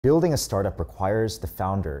Building a startup requires the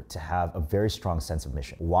founder to have a very strong sense of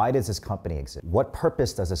mission. Why does this company exist? What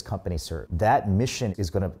purpose does this company serve? That mission is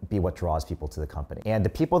going to be what draws people to the company. And the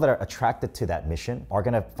people that are attracted to that mission are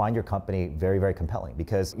going to find your company very, very compelling,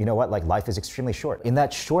 because you know what? Like, life is extremely short. In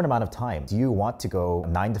that short amount of time, do you want to go a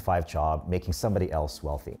 9-to-5 job making somebody else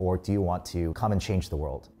wealthy? Or do you want to come and change the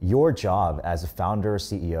world? Your job as a founder or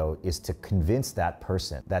CEO is to convince that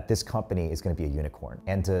person that this company is going to be a unicorn,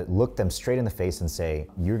 and to look them straight in the face and say,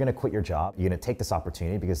 you're going to quit your job, you're going to take this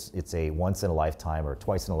opportunity because it's a once in a lifetime or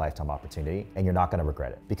twice in a lifetime opportunity, and you're not going to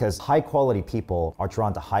regret it. Because high quality people are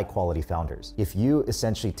drawn to high quality founders. If you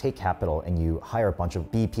essentially take capital and you hire a bunch of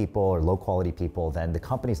B people or low quality people, then the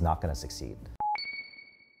company's not going to succeed.